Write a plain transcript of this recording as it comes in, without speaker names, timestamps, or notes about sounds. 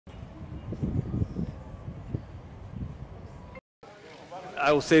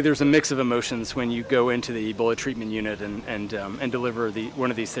I will say there's a mix of emotions when you go into the Ebola treatment unit and deliver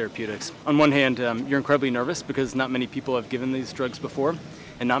one of these therapeutics. On one hand, you're incredibly nervous because not many people have given these drugs before,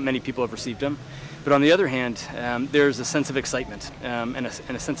 and not many people have received them. But on the other hand, there's a sense of excitement and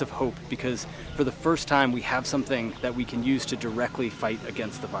a sense of hope because for the first time we have something that we can use to directly fight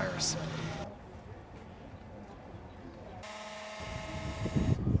against the virus.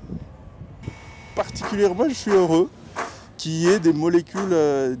 Particulièrement, je suis heureux qu'il y ait des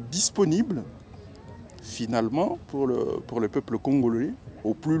molécules disponibles, finalement, pour le peuple congolais,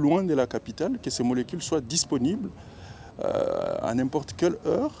 au plus loin de la capitale, que ces molécules soient disponibles à n'importe quelle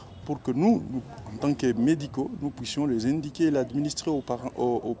heure pour que nous, en tant que médicaux, nous puissions les indiquer et l'administrer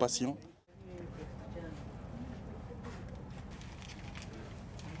aux patients.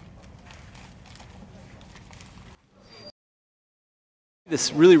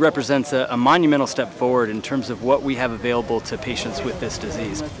 This really represents a monumental step forward in terms of what we have available to patients with this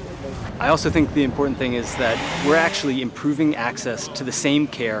disease. I also think the important thing is that we're actually improving access to the same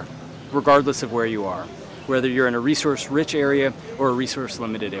care regardless of where you are, whether you're in a resource-rich area or a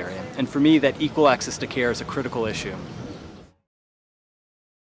resource-limited area. And for me, that equal access to care is a critical issue.